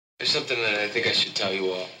There's something that I think I should tell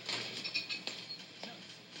you all.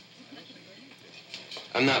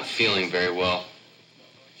 I'm not feeling very well.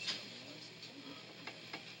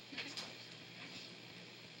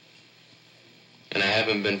 And I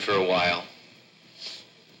haven't been for a while.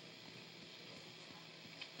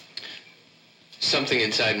 Something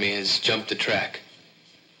inside me has jumped the track.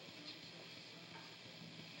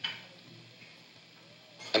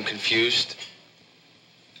 I'm confused.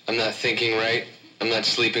 I'm not thinking right. I'm not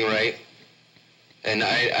sleeping right. And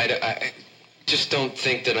I just don't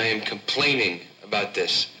think that I am complaining about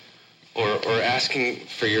this or asking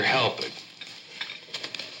for your help.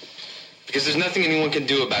 Because there's nothing anyone can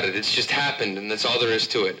do about it. It's just happened, and that's all there is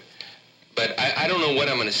to it. But I don't know what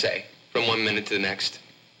I'm going to say from one minute to the next.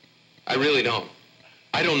 I really don't.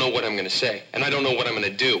 I don't know what I'm going to say, and I don't know what I'm going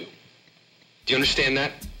to do. Do you understand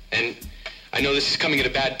that? And I know this is coming at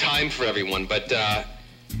a bad time for everyone, but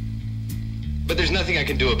there's nothing I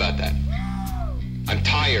can do about that. I'm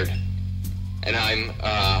tired, and I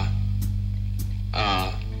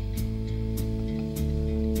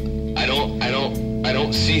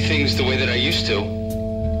don't see things the way that I used to.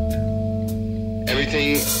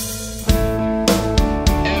 Everything